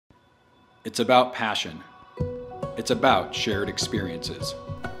It's about passion. It's about shared experiences.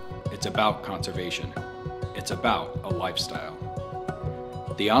 It's about conservation. It's about a lifestyle.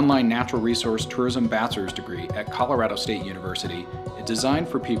 The online Natural Resource Tourism Bachelor's degree at Colorado State University is designed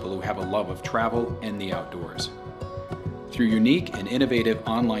for people who have a love of travel and the outdoors. Through unique and innovative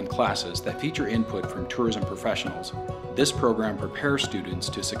online classes that feature input from tourism professionals, this program prepares students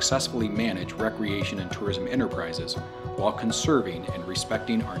to successfully manage recreation and tourism enterprises while conserving and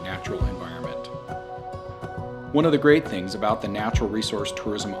respecting our natural environment. One of the great things about the Natural Resource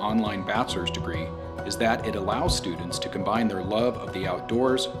Tourism Online Bachelor's degree is that it allows students to combine their love of the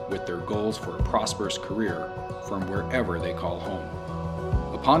outdoors with their goals for a prosperous career from wherever they call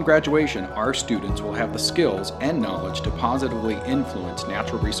home. Upon graduation, our students will have the skills and knowledge to positively influence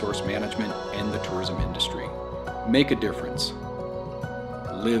natural resource management and the tourism industry. Make a difference.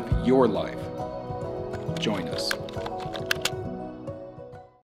 Live your life. Join us.